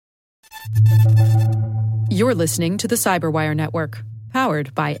You're listening to the Cyberwire Network,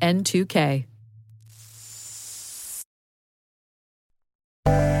 powered by N2K.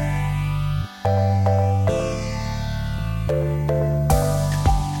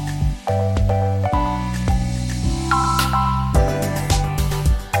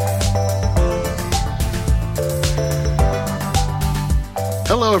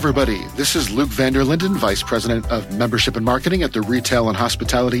 Hello, everybody. This is Luke Vanderlinden, Vice President of Membership and Marketing at the Retail and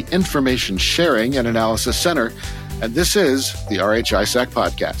Hospitality Information Sharing and Analysis Center, and this is the RHISAC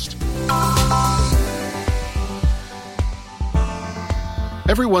Podcast.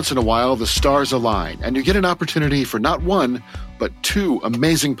 Every once in a while, the stars align, and you get an opportunity for not one, but two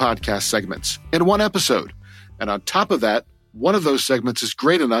amazing podcast segments in one episode. And on top of that, one of those segments is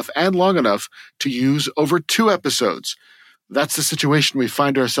great enough and long enough to use over two episodes. That's the situation we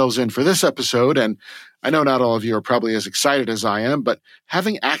find ourselves in for this episode, and I know not all of you are probably as excited as I am, but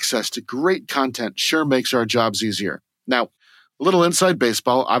having access to great content sure makes our jobs easier. Now, a little inside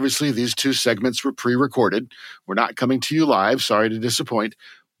baseball, obviously these two segments were pre-recorded. We're not coming to you live, sorry to disappoint,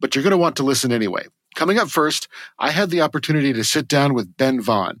 but you're going to want to listen anyway. Coming up first, I had the opportunity to sit down with Ben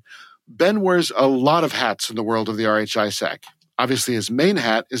Vaughn. Ben wears a lot of hats in the world of the RHISAC. Obviously, his main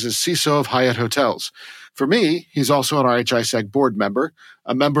hat is as CISO of Hyatt Hotels. For me, he's also an RHISAC board member,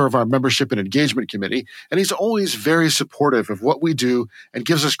 a member of our Membership and Engagement Committee, and he's always very supportive of what we do and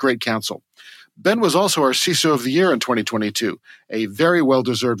gives us great counsel. Ben was also our CISO of the Year in 2022, a very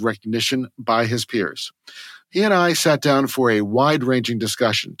well-deserved recognition by his peers. He and I sat down for a wide-ranging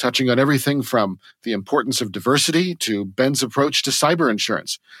discussion, touching on everything from the importance of diversity to Ben's approach to cyber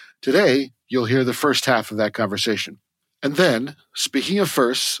insurance. Today, you'll hear the first half of that conversation. And then, speaking of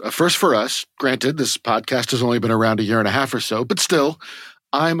firsts, a first for us, granted, this podcast has only been around a year and a half or so, but still,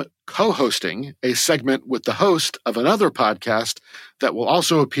 I'm co-hosting a segment with the host of another podcast that will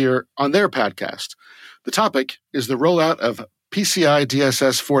also appear on their podcast. The topic is the rollout of PCI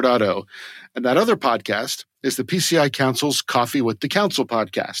DSS 4.0, and that other podcast is the PCI Council's Coffee with the Council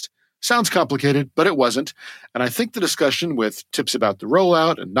podcast. Sounds complicated, but it wasn't. And I think the discussion with tips about the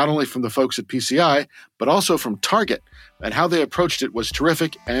rollout, and not only from the folks at PCI, but also from Target, and how they approached it was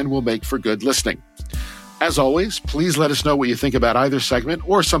terrific and will make for good listening. As always, please let us know what you think about either segment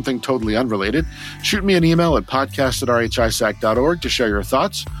or something totally unrelated. Shoot me an email at podcast@rhisac.org to share your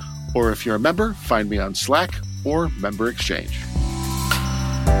thoughts. Or if you're a member, find me on Slack or Member Exchange.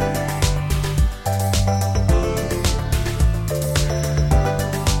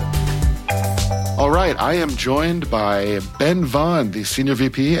 All right, I am joined by Ben Vaughn, the Senior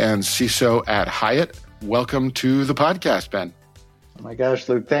VP and CISO at Hyatt. Welcome to the podcast, Ben. Oh my gosh,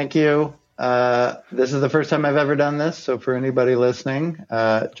 Luke, thank you. This is the first time I've ever done this, so for anybody listening,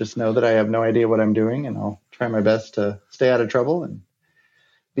 just know that I have no idea what I'm doing, and I'll try my best to stay out of trouble and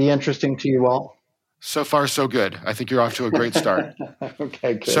be interesting to you all. So far, so good. I think you're off to a great start.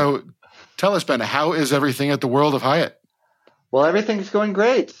 Okay, good. So tell us, Ben, how is everything at the World of Hyatt? Well, everything's going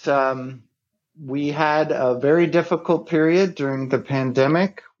great. We had a very difficult period during the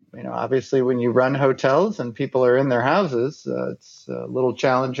pandemic. You know, obviously, when you run hotels and people are in their houses, it's a little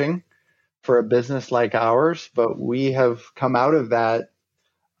challenging for a business like ours. But we have come out of that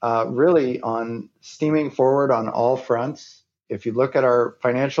really on steaming forward on all fronts. If you look at our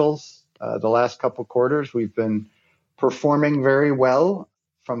financials, the last couple quarters, we've been performing very well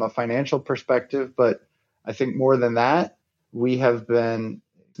from a financial perspective. But I think more than that, we have been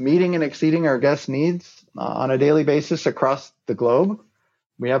meeting and exceeding our guests' needs on a daily basis across the globe.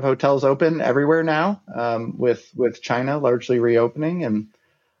 We have hotels open everywhere now, with China largely reopening. And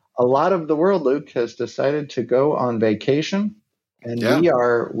a lot of the world, Luke, has decided to go on vacation. And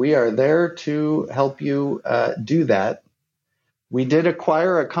we are there to help you do that. We did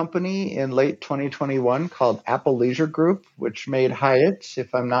acquire a company in late 2021 called Apple Leisure Group, which made Hyatt,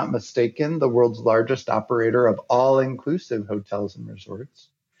 if I'm not mistaken, the world's largest operator of all-inclusive hotels and resorts.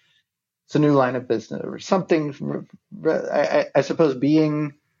 It's a new line of business or something. I suppose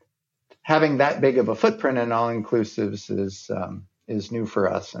having that big of a footprint in all-inclusives is new for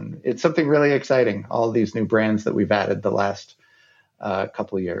us. And it's something really exciting, all these new brands that we've added the last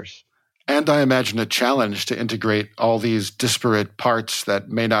couple of years. And I imagine a challenge to integrate all these disparate parts that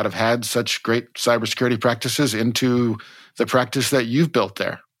may not have had such great cybersecurity practices into the practice that you've built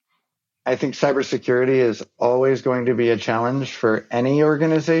there. I think cybersecurity is always going to be a challenge for any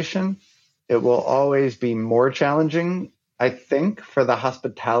organization. It will always be more challenging, I think, for the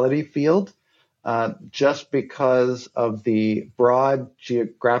hospitality field, just because of the broad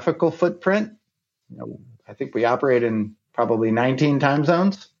geographical footprint. You know, I think we operate in probably 19 time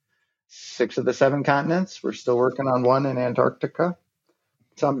zones, 6 of the 7 continents. We're still working on one in Antarctica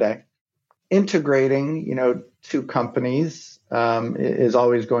someday. integrating, two companies is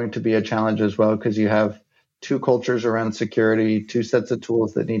always going to be a challenge as well, because you have two cultures around security, two sets of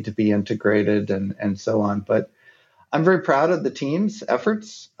tools that need to be integrated and so on. But I'm very proud of the team's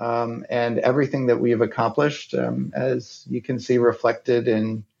efforts and everything that we have accomplished, as you can see reflected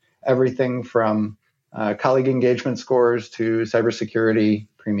in everything from colleague engagement scores to cybersecurity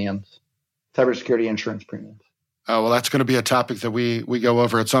insurance premiums. Oh, well, that's going to be a topic that we go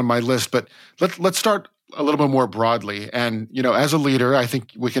over. It's on my list, but let's start a little bit more broadly. And, as a leader, I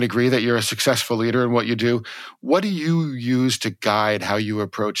think we can agree that you're a successful leader in what you do. What do you use to guide how you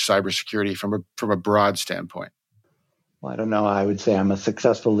approach cybersecurity from a broad standpoint? Well, I don't know. I would say I'm a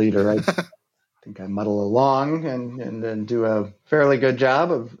successful leader. I think I muddle along and do a fairly good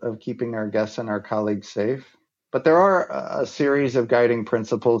job of keeping our guests and our colleagues safe. But there are a series of guiding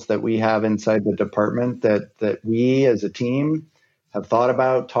principles that we have inside the department that we as a team have thought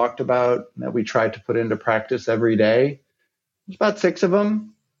about, talked about, that we try to put into practice every day. There's about 6 of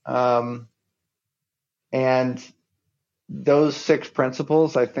them. And those 6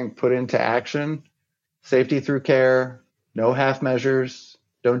 principles, I think, put into action: safety through care, no half measures,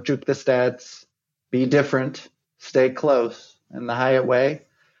 don't juke the stats, be different, stay close, and the Hyatt way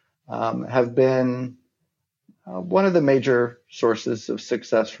have been one of the major sources of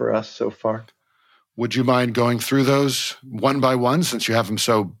success for us so far. Would you mind going through those one by one, since you have them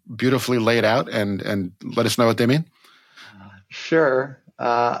so beautifully laid out, and let us know what they mean? Sure.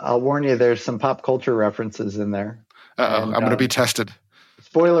 I'll warn you, there's some pop culture references in there. I'm going to be tested.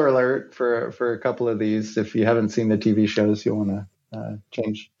 Spoiler alert for a couple of these. If you haven't seen the TV shows, you'll want to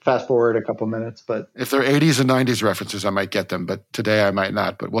fast forward a couple minutes. But if they're 80s and 90s references, I might get them, but today I might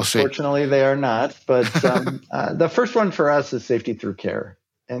not, but we'll see. Fortunately, they are not. But the first one for us is safety through care.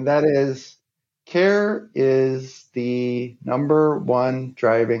 And that is, care is the number one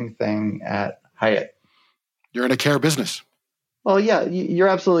driving thing at Hyatt. You're in a care business. Well, yeah, you're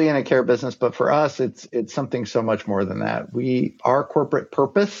absolutely in a care business, but for us, it's something so much more than that. Our corporate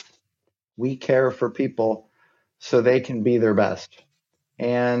purpose, we care for people so they can be their best.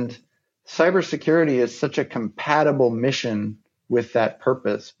 And cybersecurity is such a compatible mission with that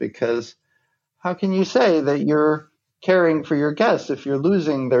purpose, because how can you say that you're caring for your guests if you're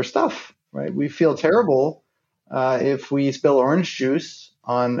losing their stuff, right? We feel terrible if we spill orange juice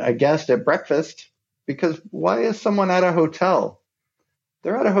on a guest at breakfast. Because why is someone at a hotel?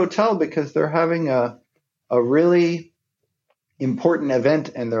 They're at a hotel because they're having a really important event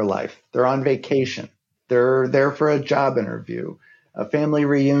in their life. They're on vacation. They're there for a job interview, a family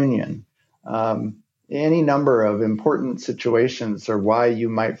reunion. Any number of important situations are why you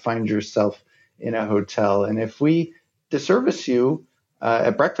might find yourself in a hotel. And if we disservice you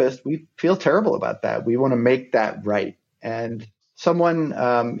at breakfast, we feel terrible about that. We want to make that right. And someone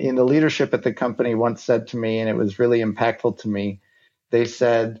in the leadership at the company once said to me, and it was really impactful to me, they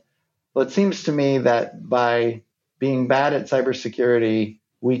said, well, it seems to me that by being bad at cybersecurity,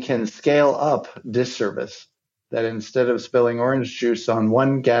 we can scale up disservice. That instead of spilling orange juice on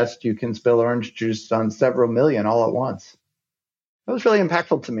one guest, you can spill orange juice on several million all at once. That was really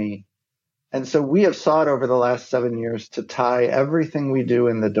impactful to me. And so we have sought over the last 7 years to tie everything we do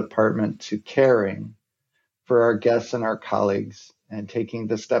in the department to caring for our guests and our colleagues, and taking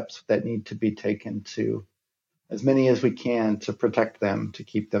the steps that need to be taken to, as many as we can, to protect them, to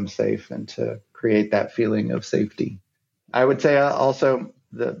keep them safe, and to create that feeling of safety. I would say also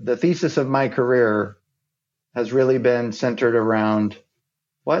the thesis of my career has really been centered around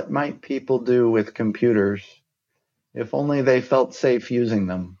what might people do with computers if only they felt safe using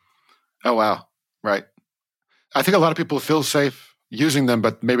them. Oh, wow. Right. I think a lot of people feel safe using them,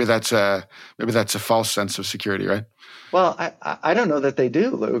 but maybe that's a false sense of security, right? Well, I don't know that they do,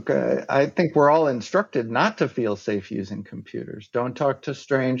 Luke. I think we're all instructed not to feel safe using computers. Don't talk to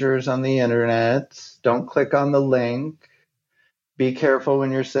strangers on the internet. Don't click on the link. Be careful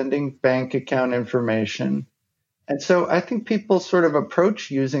when you're sending bank account information. And so I think people sort of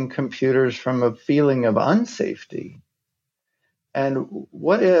approach using computers from a feeling of unsafety. And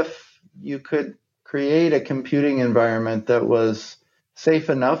what if you could create a computing environment that was safe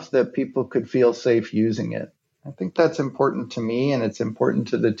enough that people could feel safe using it? I think that's important to me, and it's important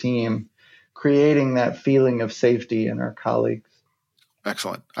to the team, creating that feeling of safety in our colleagues.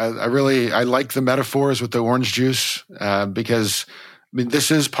 Excellent. I like the metaphors with the orange juice because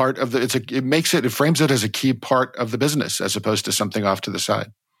this is part of it frames it as a key part of the business as opposed to something off to the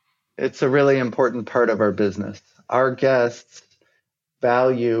side. It's a really important part of our business. Our guests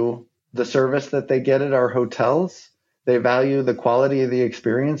value the service that they get at our hotels. They value the quality of the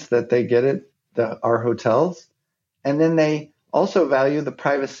experience that they get at our hotels. And then they also value the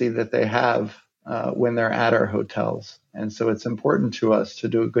privacy that they have when they're at our hotels. And so it's important to us to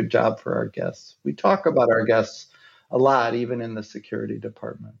do a good job for our guests. We talk about our guests a lot, even in the security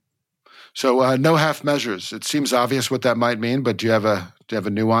department. So no half measures. It seems obvious what that might mean, but do you have a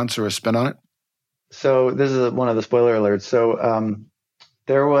nuance or a spin on it? So this is one of the spoiler alerts. So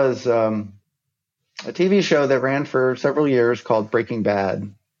there was a TV show that ran for several years called Breaking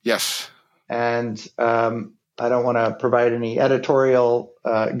Bad. Yes. And I don't want to provide any editorial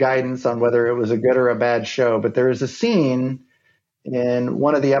guidance on whether it was a good or a bad show, but there is a scene in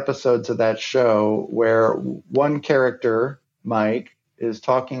one of the episodes of that show where one character, Mike, is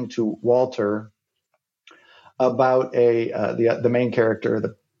talking to Walter about the main character,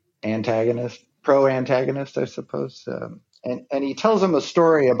 the antagonist, pro-antagonist, I suppose. And he tells him a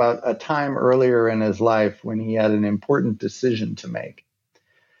story about a time earlier in his life when he had an important decision to make.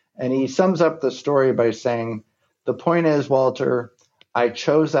 And he sums up the story by saying, the point is, Walter, I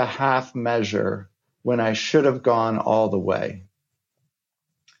chose a half measure when I should have gone all the way.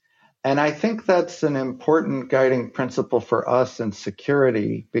 And I think that's an important guiding principle for us in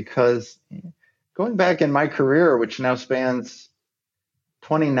security, because going back in my career, which now spans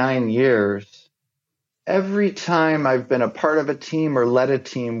 29 years, every time I've been a part of a team or led a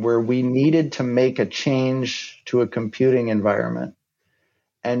team where we needed to make a change to a computing environment,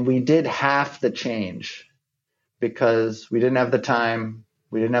 and we did half the change because we didn't have the time,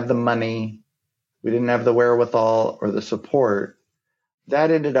 we didn't have the money, we didn't have the wherewithal or the support,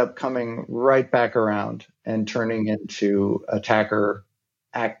 that ended up coming right back around and turning into attacker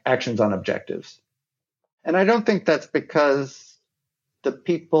actions on objectives. And I don't think that's because the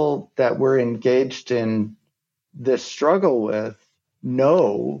people that we're engaged in this struggle with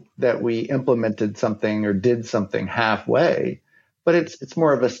know that we implemented something or did something halfway, but it's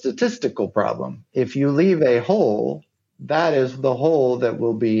more of a statistical problem. If you leave a hole, that is the hole that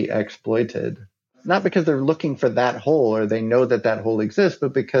will be exploited. Not because they're looking for that hole or they know that that hole exists,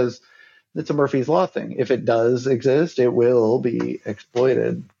 but because it's a Murphy's Law thing. If it does exist, it will be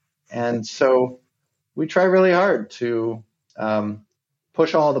exploited. And so we try really hard to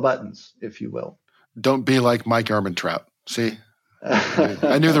push all the buttons, if you will. Don't be like Mike Ehrmantraut. See?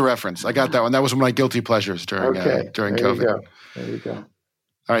 I knew the reference. I got that one. That was one of my guilty pleasures during COVID. There you go. All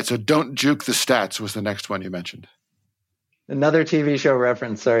right. So don't juke the stats was the next one you mentioned. Another TV show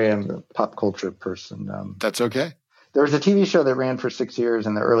reference. Sorry, I'm a pop culture person. That's okay. There was a TV show that ran for 6 years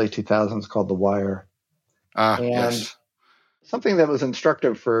in the early 2000s called The Wire. Yes. Something that was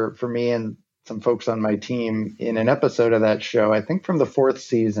instructive for me and some folks on my team in an episode of that show, I think from the 4th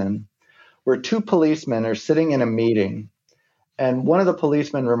season, where 2 policemen are sitting in a meeting. And one of the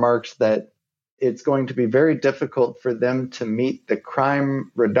policemen remarks that it's going to be very difficult for them to meet the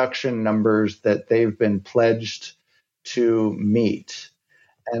crime reduction numbers that they've been pledged to meet.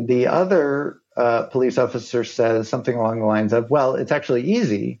 And the other police officer says something along the lines of, well, it's actually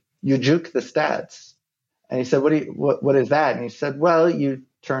easy. You juke the stats. And he said, what is that? And he said, well, you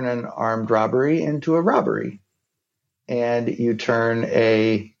turn an armed robbery into a robbery. And you turn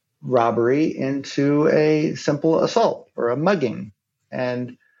a robbery into a simple assault or a mugging.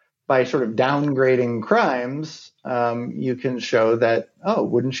 And by sort of downgrading crimes, you can show that, oh,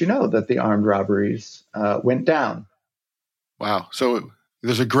 wouldn't you know that the armed robberies went down? Wow. So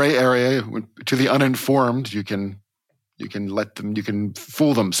there's a gray area to the uninformed. You can let them, you can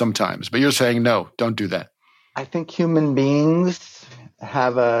fool them sometimes, but you're saying, no, don't do that. I think human beings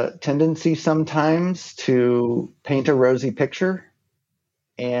have a tendency sometimes to paint a rosy picture.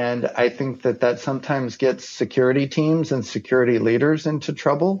 And I think that sometimes gets security teams and security leaders into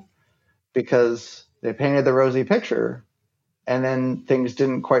trouble because they painted the rosy picture and then things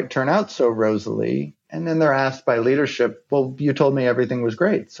didn't quite turn out so rosily. And then they're asked by leadership, well, you told me everything was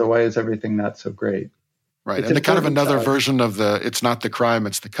great. So why is everything not so great? Right. It's and kind of another version of it's not the crime,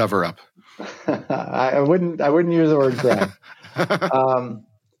 it's the cover up. I wouldn't use the word crime.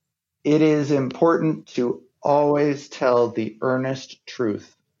 It is important to always tell the earnest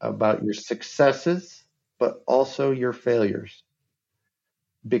truth about your successes, but also your failures,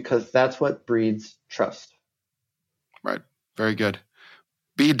 because that's what breeds trust. Right. Very good.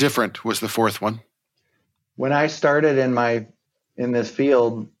 Be different was the 4th one. When I started in this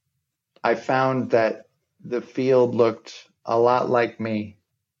field, I found that the field looked a lot like me.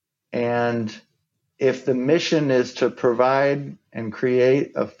 And if the mission is to provide and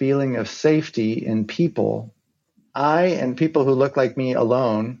create a feeling of safety in people, I and people who look like me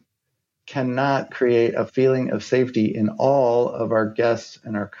alone cannot create a feeling of safety in all of our guests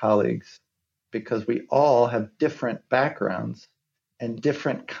and our colleagues, because we all have different backgrounds and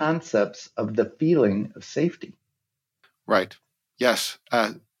different concepts of the feeling of safety. Right. Yes.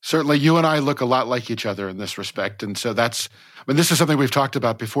 Certainly, you and I look a lot like each other in this respect, and so this is something we've talked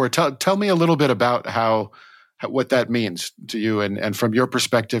about before. Tell me a little bit about what that means to you, and from your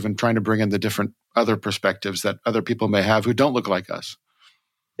perspective, and trying to bring in the different other perspectives that other people may have who don't look like us.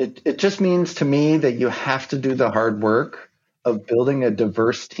 It just means to me that you have to do the hard work of building a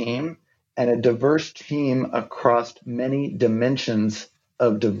diverse team, and a diverse team across many dimensions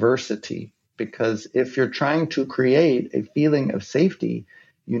of diversity. Because if you're trying to create a feeling of safety,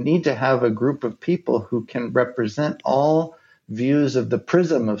 you need to have a group of people who can represent all views of the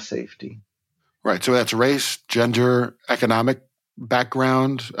prism of safety. Right. So that's race, gender, economic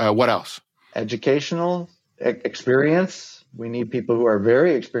background. What else? Educational experience. We need people who are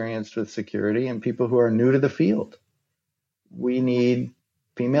very experienced with security and people who are new to the field. We need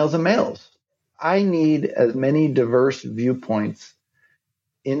females and males. I need as many diverse viewpoints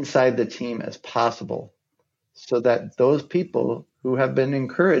inside the team as possible so that those people who have been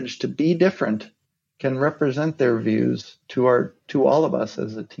encouraged to be different can represent their views to all of us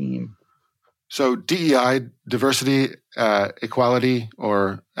as a team. So DEI, diversity, equality,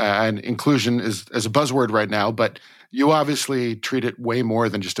 and inclusion is a buzzword right now, but you obviously treat it way more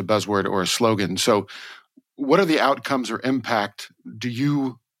than just a buzzword or a slogan. So what are the outcomes or impact do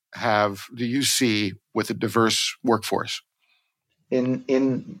you see with a diverse workforce?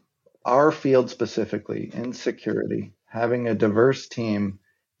 In our field specifically, in security, having a diverse team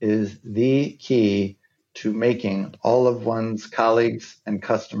is the key to making all of one's colleagues and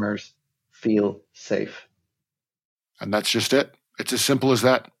customers feel safe. And that's just it. It's as simple as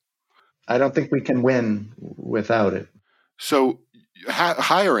that. I don't think we can win without it. So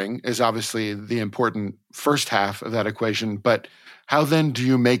hiring is obviously the important first half of that equation, but how then do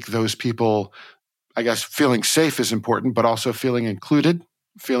you make those people, I guess, feeling safe is important, but also feeling included,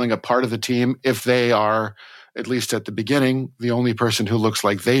 feeling a part of the team if they are, at least at the beginning, the only person who looks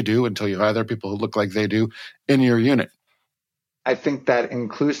like they do until you hire people who look like they do in your unit? I think that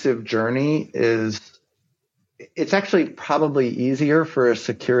inclusive journey it's actually probably easier for a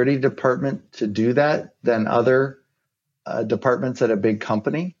security department to do that than other departments at a big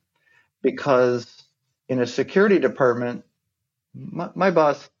company, because in a security department, my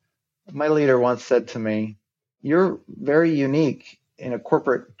boss, my leader once said to me, "You're very unique in a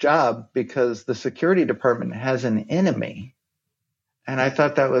corporate job because the security department has an enemy." And I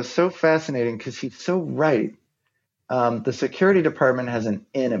thought that was so fascinating because he's so right. The security department has an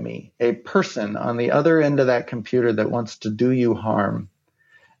enemy, a person on the other end of that computer that wants to do you harm.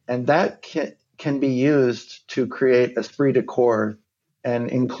 And that can be used to create esprit de corps and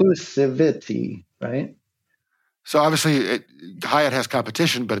inclusivity, right? So obviously, Hyatt has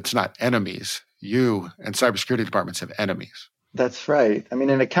competition, but it's not enemies. You and cybersecurity departments have enemies. That's right. I mean,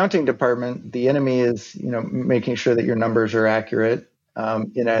 in accounting department, the enemy is, making sure that your numbers are accurate.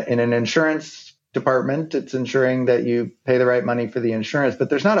 In an insurance department, it's ensuring that you pay the right money for the insurance, but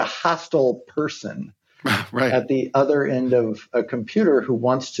there's not a hostile person right at the other end of a computer who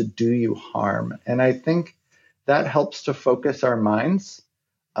wants to do you harm. And I think that helps to focus our minds,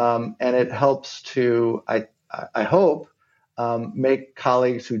 and it helps to, I hope, make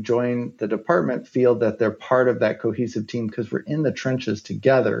colleagues who join the department feel that they're part of that cohesive team because we're in the trenches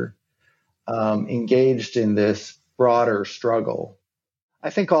together, engaged in this broader struggle. I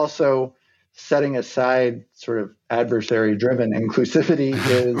think also setting aside sort of adversary-driven inclusivity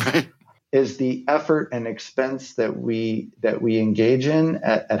is the effort and expense that we engage in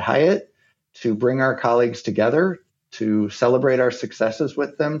at Hyatt to bring our colleagues together, to celebrate our successes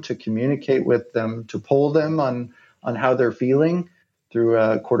with them, to communicate with them, to poll them on how they're feeling through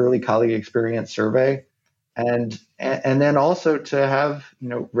a quarterly colleague experience survey, and then also to have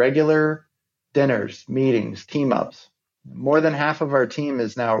regular dinners, meetings, team ups. More than half of our team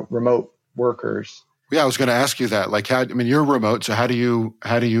is now remote workers. Yeah, I was going to ask you that. You're remote, so how do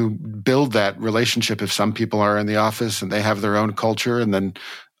you build that relationship if some people are in the office and they have their own culture, and then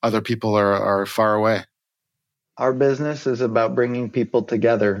other people are far away? Our business is about bringing people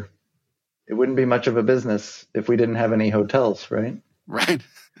together. It wouldn't be much of a business if we didn't have any hotels, right? Right.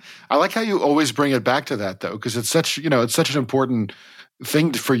 I like how you always bring it back to that, though, because it's such an important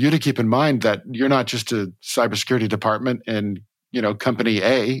thing for you to keep in mind that you're not just a cybersecurity department in company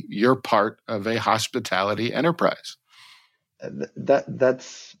A, you're part of a hospitality enterprise.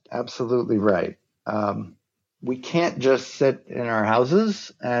 That's absolutely right. We can't just sit in our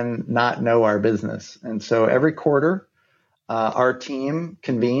houses and not know our business. And so every quarter, our team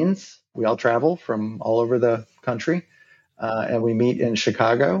convenes. We all travel from all over the country, and we meet in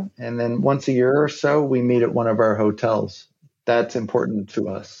Chicago. And then once a year or so, we meet at one of our hotels. That's important to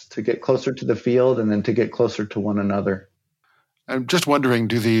us, to get closer to the field and then to get closer to one another. I'm just wondering,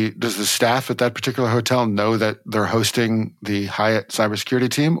 does the staff at that particular hotel know that they're hosting the Hyatt cybersecurity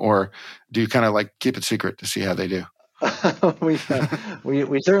team, or do you kind of like keep it secret to see how they do? we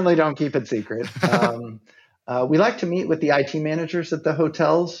certainly don't keep it secret. We like to meet with the IT managers at the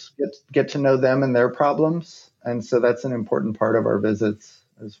hotels, get to know them and their problems, and so that's an important part of our visits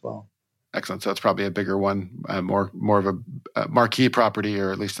as well. Excellent. So it's probably a bigger one, more of a marquee property,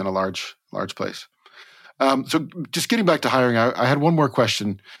 or at least in a large place. So just getting back to hiring, I had one more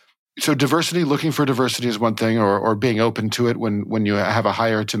question. So diversity, looking for diversity is one thing, or being open to it when you have a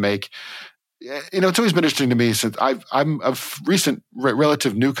hire to make. It's always been interesting to me since I'm a recent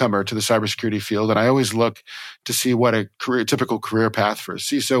relative newcomer to the cybersecurity field, and I always look to see what a typical career path for a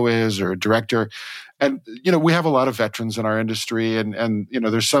CISO is or a director. And, we have a lot of veterans in our industry, and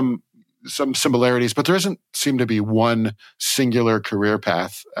there's some similarities, but there doesn't seem to be one singular career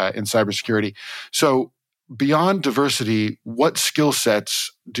path in cybersecurity. So beyond diversity, what skill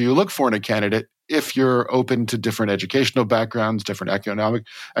sets do you look for in a candidate if you're open to different educational backgrounds, different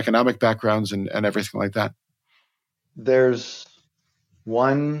economic backgrounds, and everything like that? There's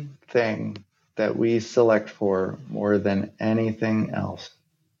one thing that we select for more than anything else,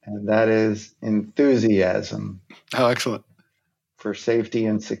 and that is enthusiasm. Oh, excellent. For safety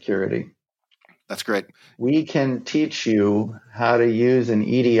and security. That's great. We can teach you how to use an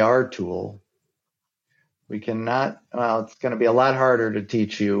EDR tool. It's going to be a lot harder to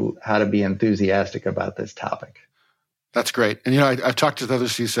teach you how to be enthusiastic about this topic. That's great. And, I've talked to other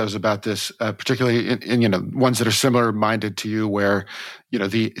CISOs about this, particularly in ones that are similar minded to you, where,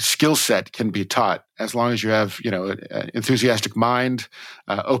 the skill set can be taught as long as you have, an enthusiastic mind,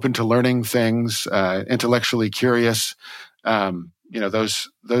 open to learning things, intellectually curious.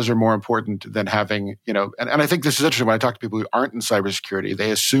 Those are more important than having, and I think this is interesting when I talk to people who aren't in cybersecurity.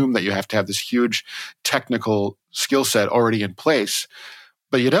 They assume that you have to have this huge technical skill set already in place,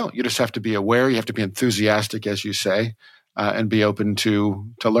 but you don't. You just have to be aware. You have to be enthusiastic, as you say, and be open to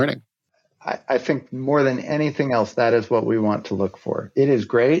learning. I think more than anything else, that is what we want to look for. It is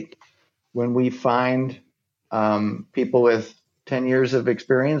great when we find people with 10 years of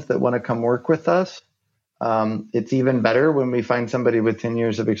experience that want to come work with us. It's even better when we find somebody with 10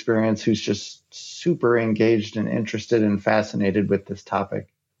 years of experience who's just super engaged and interested and fascinated with this topic.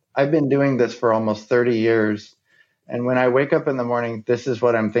 I've been doing this for almost 30 years. And when I wake up in the morning, this is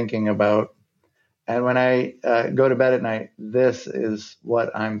what I'm thinking about. And when I go to bed at night, this is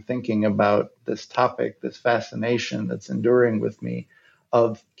what I'm thinking about, this topic, this fascination that's enduring with me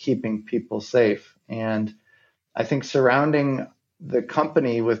of keeping people safe. And I think surrounding the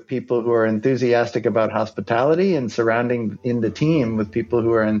company with people who are enthusiastic about hospitality and surrounding in the team with people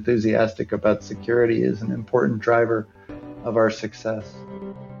who are enthusiastic about security is an important driver of our success.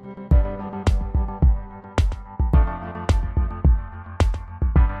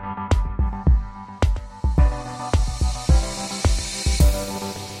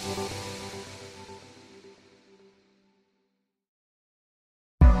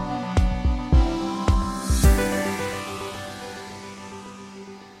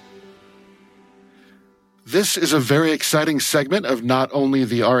 This is a very exciting segment of not only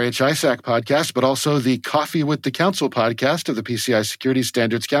the RH-ISAC podcast, but also the Coffee with the Council podcast of the PCI Security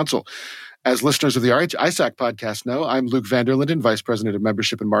Standards Council. As listeners of the RH-ISAC podcast know, I'm Luke Vanderlinden, Vice President of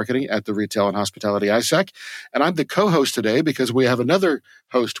Membership and Marketing at the Retail and Hospitality ISAC. And I'm the co-host today because we have another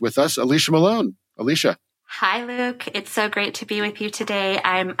host with us, Alicia Malone. Alicia. Hi, Luke. It's so great to be with you today.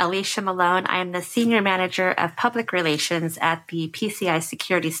 I'm Alicia Malone. I'm the Senior Manager of Public Relations at the PCI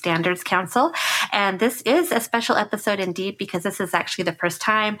Security Standards Council. And this is a special episode indeed, because this is actually the first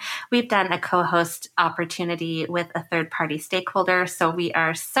time we've done a co-host opportunity with a third-party stakeholder. So we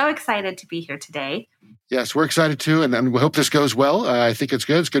are so excited to be here today. Yes, we're excited too, and we hope this goes well. I think it's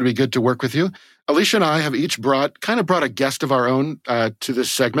good. It's going to be good to work with you. Alicia and I have each brought a guest of our own to this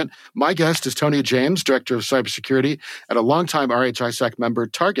segment. My guest is Tony James, Director of Cybersecurity and a longtime RH-ISAC member,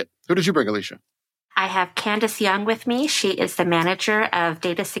 Target. Who did you bring, Alicia? I have Candace Young with me. She is the Manager of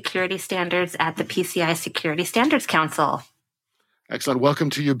Data Security Standards at the PCI Security Standards Council. Excellent. Welcome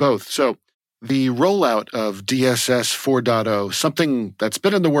to you both. So, the rollout of DSS 4.0, something that's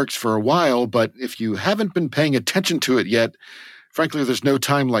been in the works for a while, but if you haven't been paying attention to it yet, frankly, there's no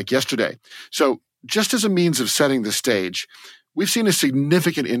time like yesterday. So just as a means of setting the stage, we've seen a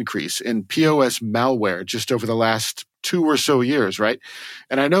significant increase in POS malware just over the last 2 or so years, right?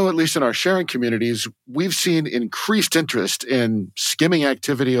 And I know, at least in our sharing communities, we've seen increased interest in skimming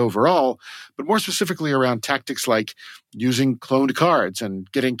activity overall, but more specifically around tactics like using cloned cards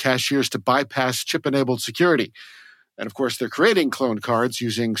and getting cashiers to bypass chip-enabled security. And of course, they're creating cloned cards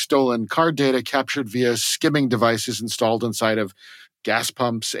using stolen card data captured via skimming devices installed inside of gas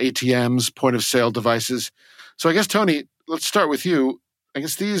pumps, ATMs, point-of-sale devices. So I guess, Tony, let's start with you. I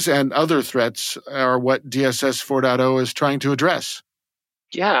guess these and other threats are what DSS 4.0 is trying to address.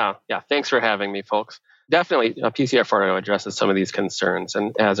 Yeah. Thanks for having me, folks. Definitely, PCI 4.0 addresses some of these concerns.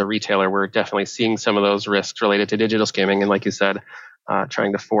 And as a retailer, we're definitely seeing some of those risks related to digital skimming. And like you said,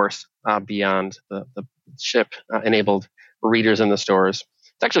 trying to force beyond the chip-enabled readers in the stores.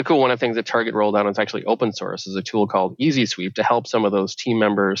 It's actually cool. One of the things that Target rolled out is actually open source, is a tool called Easy Sweep to help some of those team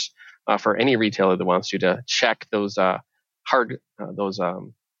members for any retailer that wants to check those gas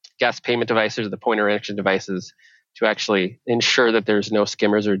payment devices, the point interaction devices, to actually ensure that there's no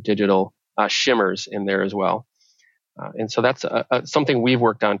skimmers or digital shimmers in there as well. And so that's something we've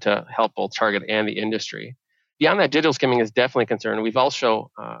worked on to help both Target and the industry. Beyond that, digital skimming is definitely a concern. We've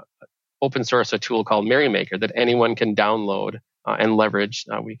also open source a tool called Merrymaker that anyone can download and leverage.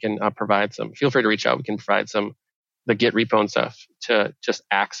 We can provide some. Feel free to reach out. We can provide the Git repo and stuff to just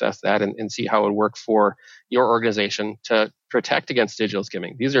access that and see how it would work for your organization to protect against digital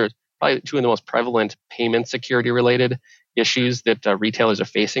skimming. These are probably two of the most prevalent payment security related issues that retailers are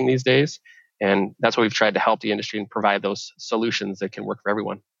facing these days. And that's what we've tried to help the industry and provide those solutions that can work for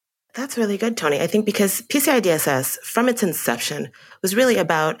everyone. That's really good, Tony. I think because PCI DSS, from its inception, was really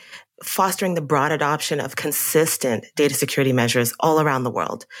about fostering the broad adoption of consistent data security measures all around the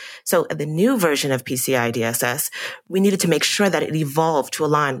world. So the new version of PCI DSS, we needed to make sure that it evolved to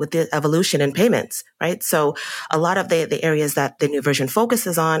align with the evolution in payments, right? So a lot of the areas that the new version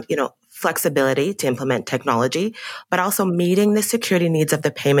focuses on, flexibility to implement technology, but also meeting the security needs of the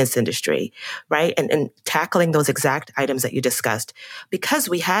payments industry, right? And tackling those exact items that you discussed. Because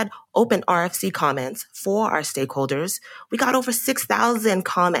we had open RFC comments for our stakeholders, we got over 6,000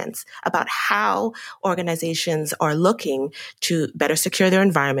 comments about how organizations are looking to better secure their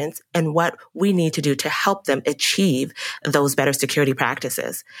environments and what we need to do to help them achieve those better security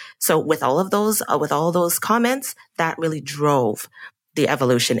practices. So with all of those comments, that really drove the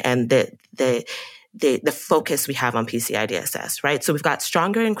evolution and the focus we have on PCI DSS, right? So we've got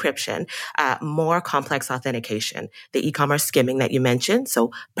stronger encryption, more complex authentication, the e-commerce skimming that you mentioned.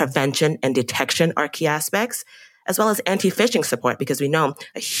 So prevention and detection are key aspects, as well as anti-phishing support, because we know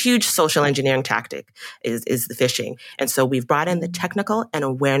a huge social engineering tactic is the phishing. And so we've brought in the technical and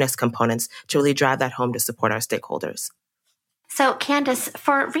awareness components to really drive that home to support our stakeholders. So, Candace,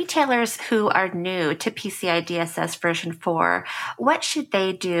 for retailers who are new to PCI DSS version 4, what should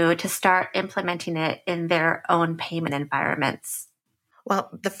they do to start implementing it in their own payment environments?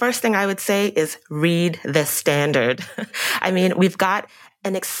 Well, the first thing I would say is read the standard. I mean, we've got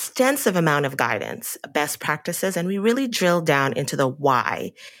an extensive amount of guidance, best practices, and we really drill down into the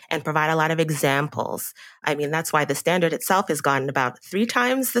why and provide a lot of examples. I mean, that's why the standard itself has gotten about 3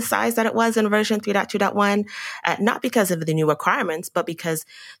 times the size that it was in version 3.2.1, not because of the new requirements, but because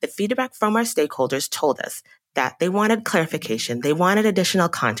the feedback from our stakeholders told us that they wanted clarification, they wanted additional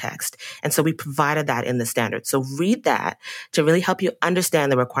context. And so we provided that in the standard. So read that to really help you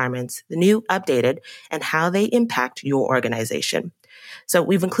understand the requirements, the new, updated, and how they impact your organization. So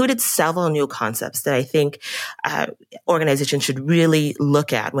we've included several new concepts that I think organizations should really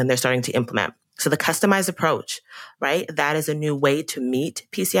look at when they're starting to implement. So the customized approach, right? That is a new way to meet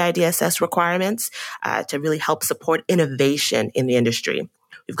PCI DSS requirements to really help support innovation in the industry.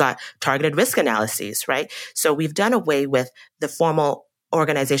 We've got targeted risk analyses, right? So we've done away with the formal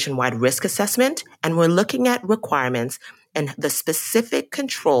organization-wide risk assessment, and we're looking at requirements and the specific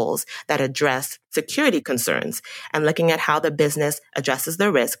controls that address security concerns and looking at how the business addresses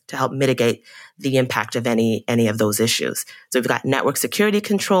the risk to help mitigate the impact of any of those issues. So we've got network security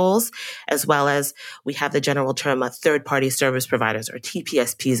controls, as well as we have the general term of third-party service providers, or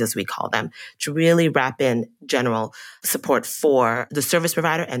TPSPs as we call them, to really wrap in general support for the service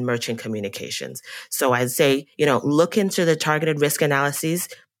provider and merchant communications. So I'd say, look into the targeted risk analyses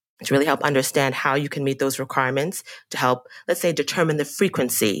to really help understand how you can meet those requirements to help, let's say, determine the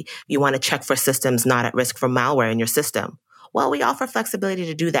frequency you want to check for systems not at risk for malware in your system. Well, we offer flexibility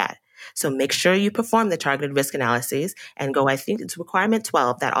to do that. So make sure you perform the targeted risk analyses and go, I think it's requirement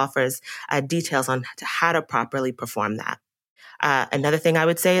 12 that offers details on how to properly perform that. Another thing I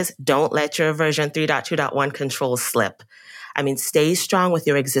would say is don't let your version 3.2.1 controls slip. I mean, stay strong with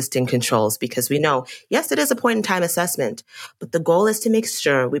your existing controls because we know, yes, it is a point in time assessment, but the goal is to make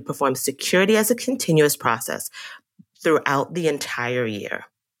sure we perform security as a continuous process throughout the entire year.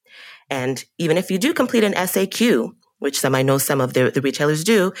 And even if you do complete an SAQ, which I know some of the retailers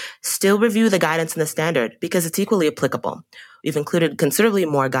do, still review the guidance in the standard because it's equally applicable. We've included considerably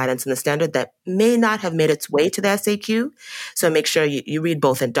more guidance in the standard that may not have made its way to the SAQ. So make sure you read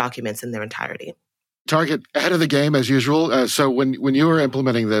both documents in their entirety. Target ahead of the game as usual. So when you were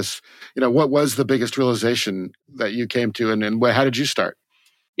implementing this, what was the biggest realization that you came to, and how did you start?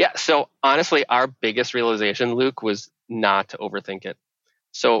 Yeah. So honestly, our biggest realization, Luke, was not to overthink it.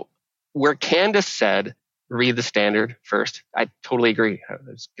 So where Candace said, read the standard first, I totally agree. I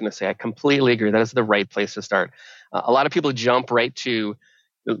was going to say, I completely agree. That is the right place to start. A lot of people jump right to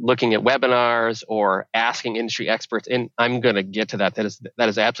looking at webinars or asking industry experts, and I'm going to get to that. That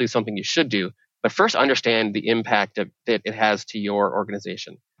is absolutely something you should do. But first, understand the impact that it has to your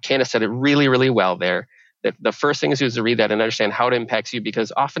organization. Candace said it really, really well there. That the first thing is to read that and understand how it impacts you,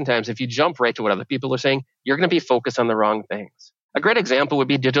 because oftentimes if you jump right to what other people are saying, you're going to be focused on the wrong things. A great example would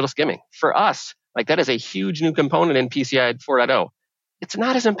be digital skimming. For us, that is a huge new component in PCI 4.0. It's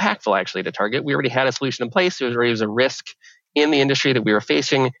not as impactful actually to Target. We already had a solution in place. There was a risk in the industry that we were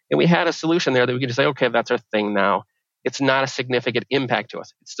facing, and we had a solution there that we could just say, okay, that's our thing now. It's not a significant impact to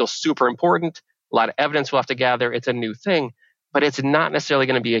us. It's still super important. A lot of evidence we'll have to gather. It's a new thing, but it's not necessarily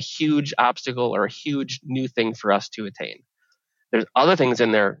going to be a huge obstacle or a huge new thing for us to attain. There's other things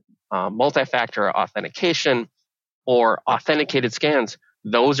in there, multi-factor authentication or authenticated scans.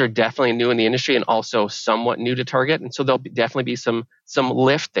 Those are definitely new in the industry and also somewhat new to Target. And so there'll definitely be some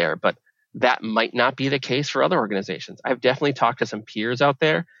lift there, but that might not be the case for other organizations. I've definitely talked to some peers out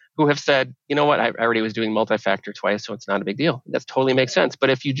there who have said, you know what, I already was doing multi-factor twice, so it's not a big deal. That totally makes sense. But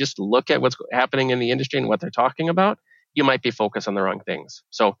if you just look at what's happening in the industry and what they're talking about, you might be focused on the wrong things.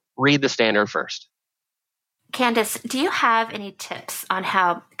 So read the standard first. Candace, do you have any tips on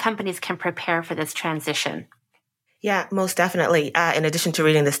how companies can prepare for this transition? Yeah, most definitely. In addition to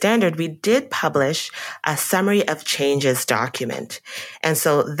reading the standard, we did publish a summary of changes document. And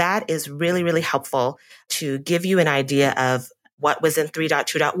so that is really, really helpful to give you an idea of what was in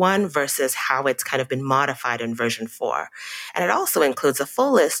 3.2.1 versus how it's kind of been modified in version 4. And it also includes a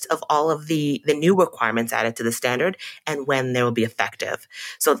full list of all of the new requirements added to the standard and when they will be effective.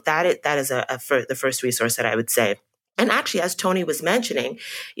 So that is the first resource that I would say. And actually, as Tony was mentioning,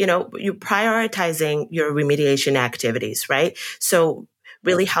 you're prioritizing your remediation activities, right? So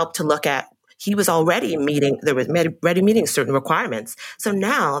really help to look at, he was already meeting certain requirements. So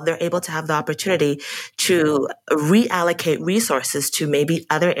now they're able to have the opportunity to reallocate resources to maybe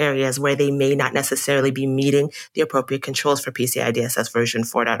other areas where they may not necessarily be meeting the appropriate controls for PCI DSS version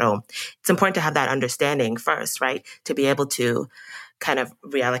 4.0. It's important to have that understanding first, right? To be able to kind of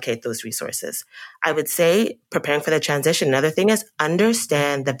reallocate those resources. I would say preparing for the transition, another thing is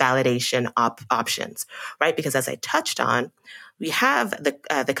understand the validation options, right? Because as I touched on, we have the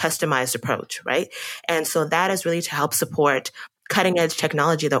customized approach, right? And so that is really to help support cutting edge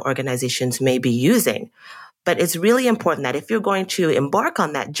technology that organizations may be using. But it's really important that if you're going to embark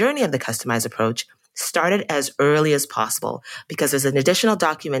on that journey of the customized approach, start it as early as possible, because there's an additional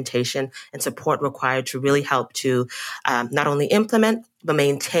documentation and support required to really help to not only implement, but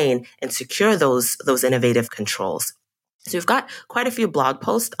maintain and secure those innovative controls. So we've got quite a few blog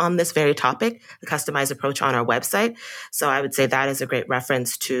posts on this very topic, the customized approach, on our website. So I would say that is a great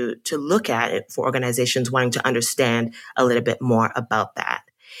reference to look at it for organizations wanting to understand a little bit more about that.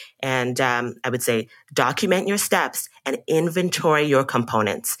 And I would say document your steps and inventory your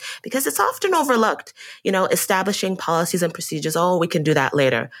components, because it's often overlooked. Establishing policies and procedures, we can do that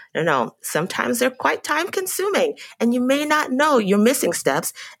later. No, sometimes they're quite time consuming, and you may not know you're missing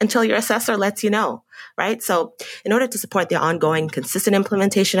steps until your assessor lets you know, right? So in order to support the ongoing consistent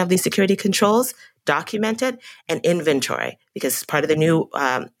implementation of these security controls, document it and inventory, because part of the new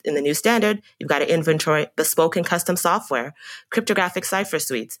in the new standard, you've got to inventory bespoke and custom software, cryptographic cipher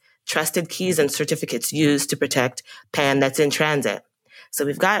suites, trusted keys and certificates used to protect PAN that's in transit. So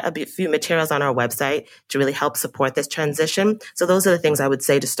we've got a few materials on our website to really help support this transition. So those are the things I would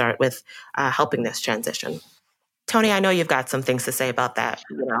say to start with helping this transition. Tony, I know you've got some things to say about that.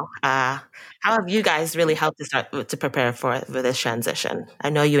 How have you guys really helped to prepare for this transition?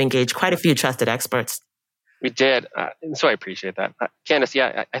 I know you engaged quite a few trusted experts. We did, and so I appreciate that. Candace,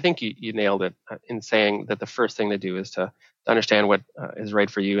 yeah, I think you nailed it in saying that the first thing to do is to understand what is right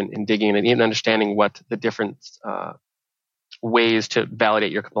for you and digging in and even understanding what the different ways to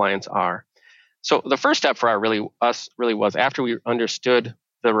validate your compliance are. So the first step for us was after we understood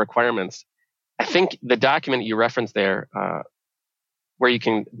the requirements. I think the document you referenced there, where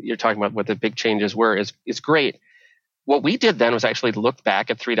you're talking about what the big changes were, is great. what we did then was actually look back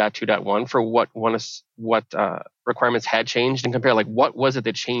at 3.2.1 for what requirements had changed and compare, like, what was it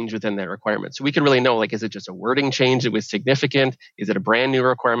that changed within that requirement? So we could really know, like, is it just a wording change that was significant? Is it a brand new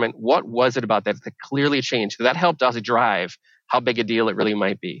requirement? What was it about that clearly changed? Because that helped us drive how big a deal it really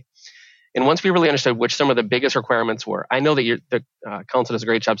might be. And once we really understood which some of the biggest requirements were, I know that the council does a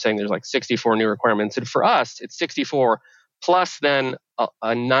great job saying there's like 64 new requirements. And for us, it's 64 plus then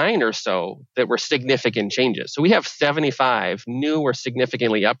a 9 or so that were significant changes. So we have 75 new or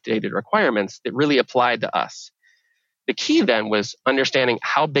significantly updated requirements that really applied to us. The key then was understanding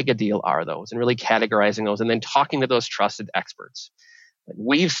how big a deal are those and really categorizing those and then talking to those trusted experts.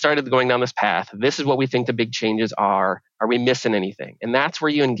 We've started going down this path. This is what we think the big changes are. Are we missing anything? And that's where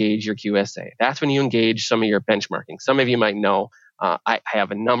you engage your QSA. That's when you engage some of your benchmarking. Some of you might know I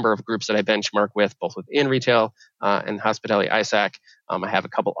have a number of groups that I benchmark with, both within retail and hospitality ISAC. I have a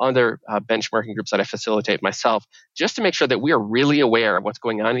couple other benchmarking groups that I facilitate myself, just to make sure that we are really aware of what's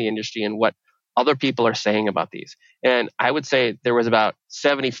going on in the industry and what other people are saying about these. And I would say there was about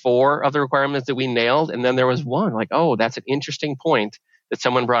 74 of the requirements that we nailed. And then there was one like, oh, that's an interesting point that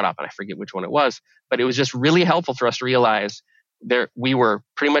someone brought up. And I forget which one it was, but it was just really helpful for us to realize we were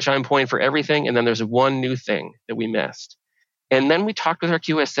pretty much on point for everything. And then there's one new thing that we missed. And then we talked with our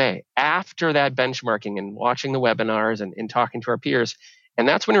QSA after that benchmarking and watching the webinars and talking to our peers. And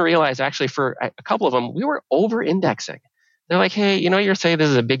that's when we realized, actually, for a couple of them, we were over-indexing. They're like, hey, you're saying this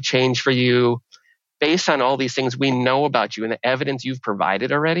is a big change for you. Based on all these things we know about you and the evidence you've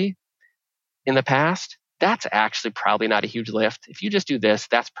provided already in the past, that's actually probably not a huge lift. If you just do this,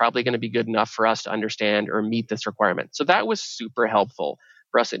 that's probably going to be good enough for us to understand or meet this requirement. So that was super helpful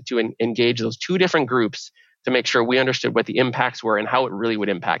for us to engage those two different groups to make sure we understood what the impacts were and how it really would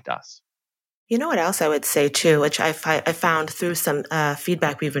impact us. You know what else I would say too, which I found through some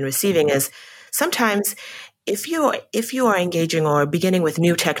feedback we've been receiving, is sometimes if you are engaging or beginning with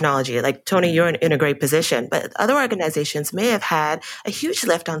new technology, like Tony, you're in a great position, but other organizations may have had a huge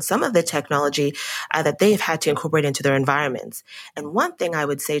lift on some of the technology that they've had to incorporate into their environments. And one thing I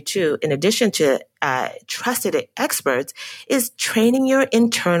would say too, in addition to trusted experts, is training your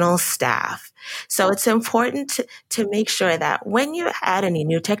internal staff. So it's important to make sure that when you add any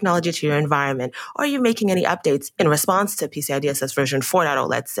new technology to your environment, or you're making any updates in response to PCI DSS version 4.0,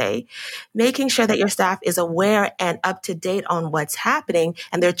 let's say, making sure that your staff is aware and up to date on what's happening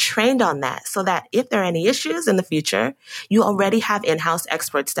and they're trained on that, so that if there are any issues in the future, you already have in-house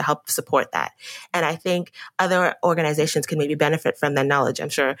experts to help support that. And I think other organizations can maybe benefit from that knowledge. I'm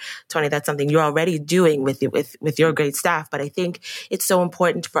sure, Tony, that's something you're already doing with your great staff. But I think it's so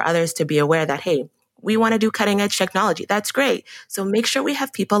important for others to be aware that, hey, we want to do cutting edge technology. That's great. So make sure we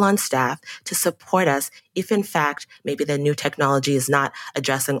have people on staff to support us if, in fact, maybe the new technology is not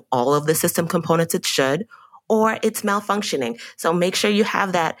addressing all of the system components it should, or it's malfunctioning. So make sure you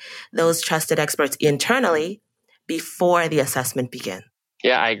have those trusted experts internally before the assessment begins.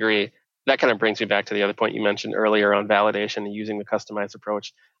 Yeah, I agree. That kind of brings me back to the other point you mentioned earlier on validation and using the customized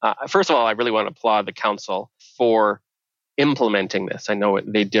approach. First of all, I really want to applaud the council for implementing this. I know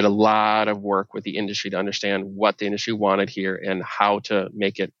they did a lot of work with the industry to understand what the industry wanted here and how to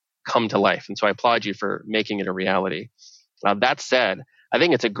make it come to life. And so I applaud you for making it a reality. That said, I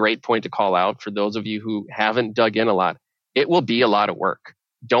think it's a great point to call out for those of you who haven't dug in a lot. It will be a lot of work.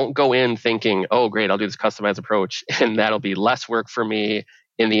 Don't go in thinking, oh, great, I'll do this customized approach and that'll be less work for me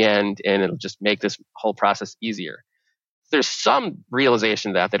in the end, and it'll just make this whole process easier. There's some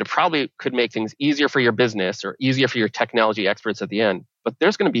realization that it probably could make things easier for your business or easier for your technology experts at the end, but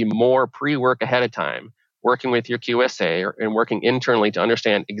there's going to be more pre-work ahead of time, working with your QSA and working internally to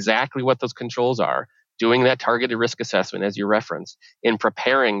understand exactly what those controls are, doing that targeted risk assessment as you referenced, and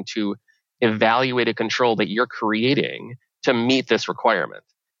preparing to evaluate a control that you're creating to meet this requirement.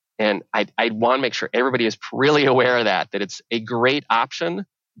 And I want to make sure everybody is really aware of that it's a great option,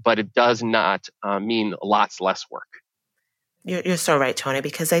 but it does not mean lots less work. You're so right, Tony,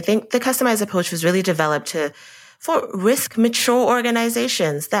 because I think the customized approach was really developed for risk mature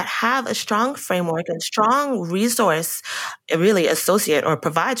organizations that have a strong framework and strong resource, really associate or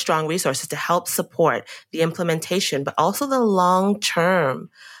provide strong resources to help support the implementation, but also the long-term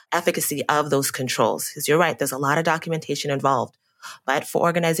efficacy of those controls. Because you're right, there's a lot of documentation involved. But for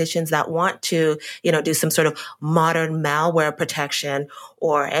organizations that want to, do some sort of modern malware protection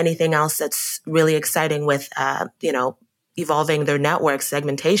or anything else that's really exciting with, evolving their network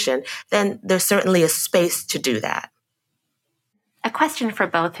segmentation, then there's certainly a space to do that. A question for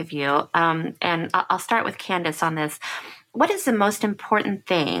both of you, and I'll start with Candace on this. What is the most important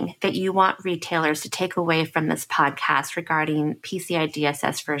thing that you want retailers to take away from this podcast regarding PCI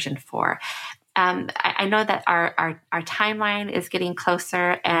DSS version 4? I know that our timeline is getting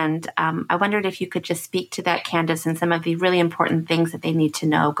closer, and I wondered if you could just speak to that, Candace, and some of the really important things that they need to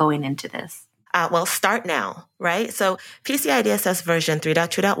know going into this. Well, start now, right? So PCI DSS version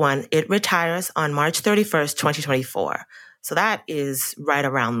 3.2.1, it retires on March 31st, 2024. So that is right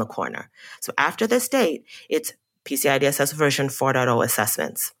around the corner. So after this date, it's PCI DSS version 4.0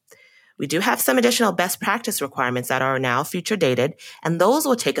 assessments. We do have some additional best practice requirements that are now future dated, and those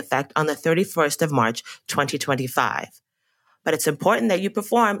will take effect on the 31st of March, 2025. But it's important that you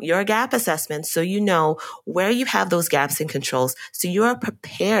perform your gap assessment so you know where you have those gaps in controls, so you are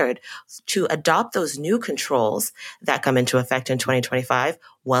prepared to adopt those new controls that come into effect in 2025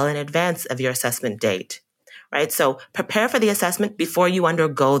 well in advance of your assessment date, right? So prepare for the assessment before you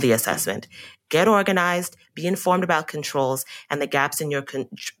undergo the assessment. Get organized, be informed about controls and the gaps in your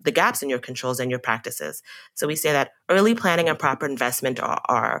controls and your practices. So we say that early planning and proper investment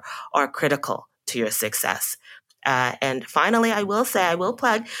are critical to your success. And finally, I will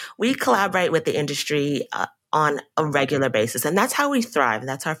plug, we collaborate with the industry on a regular basis. And that's how we thrive.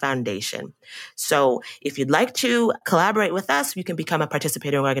 That's our foundation. So if you'd like to collaborate with us, you can become a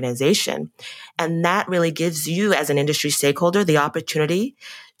participating organization. And that really gives you as an industry stakeholder the opportunity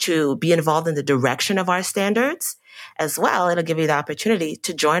to be involved in the direction of our standards. As well, it'll give you the opportunity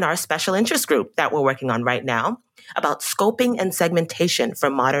to join our special interest group that we're working on right now about scoping and segmentation for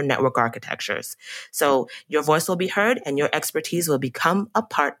modern network architectures. So your voice will be heard and your expertise will become a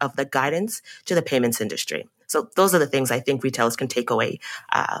part of the guidance to the payments industry. So those are the things I think retailers can take away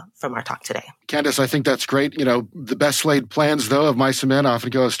from our talk today. Candace, I think that's great. You know, the best laid plans, though, of mice and men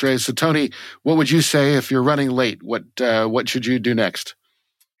often go astray. So, Tony, what would you say if you're running late? What should you do next?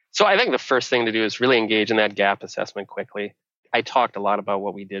 So I think the first thing to do is really engage in that gap assessment quickly. I talked a lot about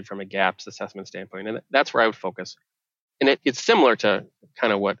what we did from a gaps assessment standpoint, and that's where I would focus. And it's similar to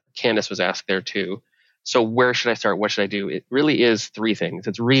kind of what Candace was asked there too. So where should I start? What should I do? It really is three things.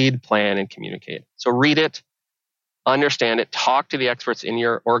 It's read, plan, and communicate. So read it, understand it, talk to the experts in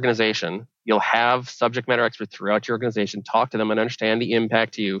your organization. You'll have subject matter experts throughout your organization. Talk to them and understand the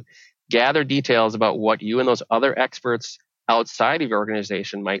impact to you. Gather details about what you and those other experts outside of your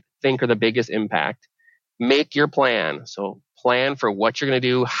organization might think are the biggest impact. Make your plan. So plan for what you're going to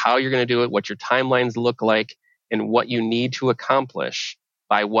do, how you're going to do it, what your timelines look like, and what you need to accomplish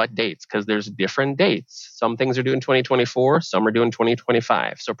by what dates, because there's different dates. Some things are due in 2024, some are due in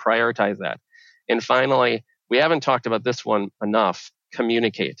 2025. So prioritize that. And finally, we haven't talked about this one enough,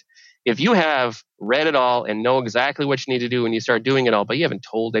 communicate. If you have read it all and know exactly what you need to do and you start doing it all, but you haven't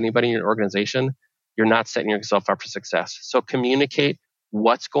told anybody in your organization, you're not setting yourself up for success. So communicate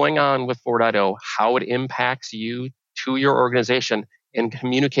what's going on with 4.0, how it impacts you to your organization, and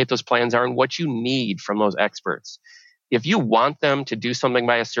communicate those plans are and what you need from those experts. If you want them to do something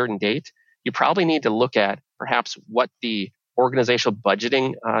by a certain date, you probably need to look at perhaps what the organizational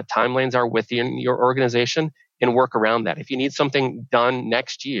budgeting timelines are within your organization and work around that. If you need something done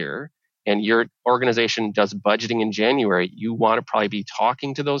next year and your organization does budgeting in January, you want to probably be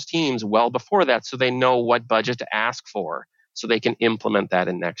talking to those teams well before that so they know what budget to ask for so they can implement that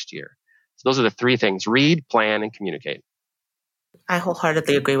in next year. So those are the three things: read, plan, and communicate. I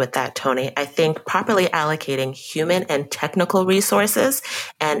wholeheartedly agree with that, Tony. I think properly allocating human and technical resources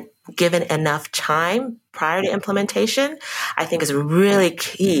and given enough time prior to implementation, I think is a really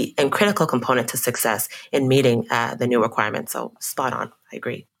key and critical component to success in meeting the new requirements. So spot on. I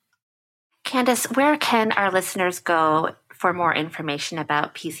agree. Candace, where can our listeners go for more information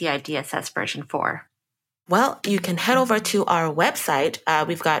about PCI DSS version 4? Well, you can head over to our website.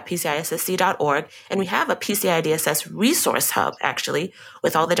 We've got PCISSC.org, and we have a PCI DSS resource hub, actually,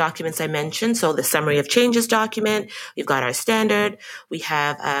 with all the documents I mentioned. So the summary of changes document, we've got our standard, we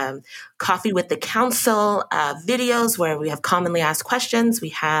have Coffee with the Council videos where we have commonly asked questions. We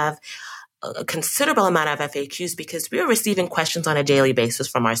have a considerable amount of FAQs because we are receiving questions on a daily basis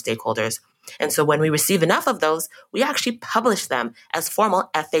from our stakeholders. And so when we receive enough of those, we actually publish them as formal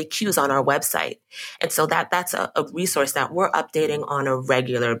FAQs on our website. And so that's a resource that we're updating on a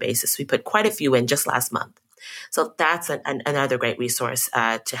regular basis. We put quite a few in just last month. So that's another great resource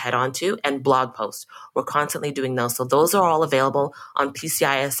to head on to. And blog posts. We're constantly doing those. So those are all available on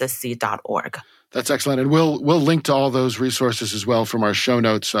PCISSC.org. That's excellent. And we'll link to all those resources as well from our show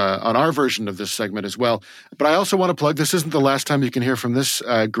notes on our version of this segment as well. But I also want to plug, this isn't the last time you can hear from this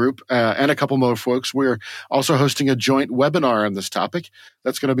group and a couple more folks. We're also hosting a joint webinar on this topic.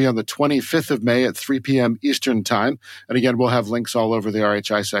 That's going to be on the 25th of May at 3 p.m. Eastern Time. And again, we'll have links all over the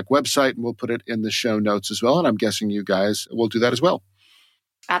RHISAC website, and we'll put it in the show notes as well. And I'm guessing you guys will do that as well.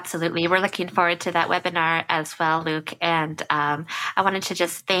 Absolutely. We're looking forward to that webinar as well, Luke. And I wanted to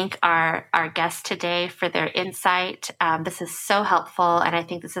just thank our guests today for their insight. This is so helpful, and I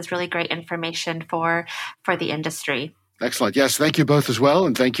think this is really great information for the industry. Excellent. Yes, thank you both as well.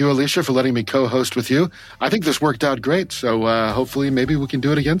 And thank you, Alicia, for letting me co-host with you. I think this worked out great. So hopefully maybe we can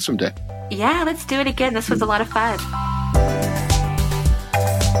do it again someday. Yeah, let's do it again. This was a lot of fun.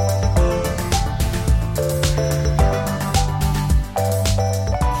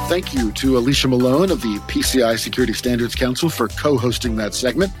 Thank you to Alicia Malone of the PCI Security Standards Council for co-hosting that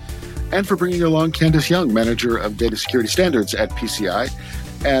segment, and for bringing along Candace Young, Manager of Data Security Standards at PCI,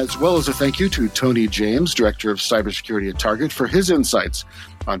 as well as a thank you to Tony James, Director of Cybersecurity at Target, for his insights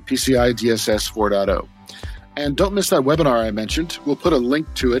on PCI DSS 4.0. And don't miss that webinar I mentioned. We'll put a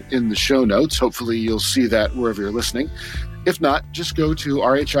link to it in the show notes. Hopefully you'll see that wherever you're listening. If not, just go to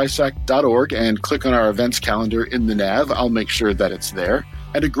rhisac.org and click on our events calendar in the nav. I'll make sure that it's there.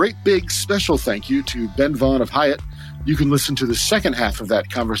 And a great big special thank you to Ben Vaughn of Hyatt. You can listen to the second half of that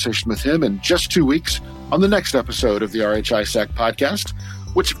conversation with him in just 2 weeks on the next episode of the RHISAC podcast,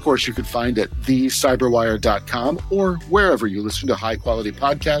 which of course you can find at thecyberwire.com or wherever you listen to high-quality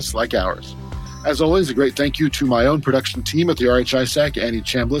podcasts like ours. As always, a great thank you to my own production team at the RHISAC, Annie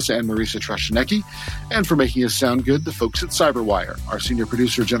Chambliss and Marisa Trushanecki, and for making us sound good, the folks at CyberWire, our senior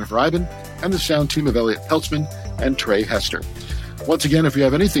producer Jennifer Iben, and the sound team of Elliot Peltzman and Trey Hester. Once again, if you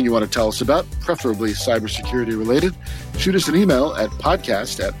have anything you want to tell us about, preferably cybersecurity related, shoot us an email at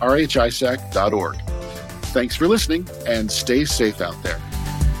podcast@rhisac.org. Thanks for listening, and stay safe out there.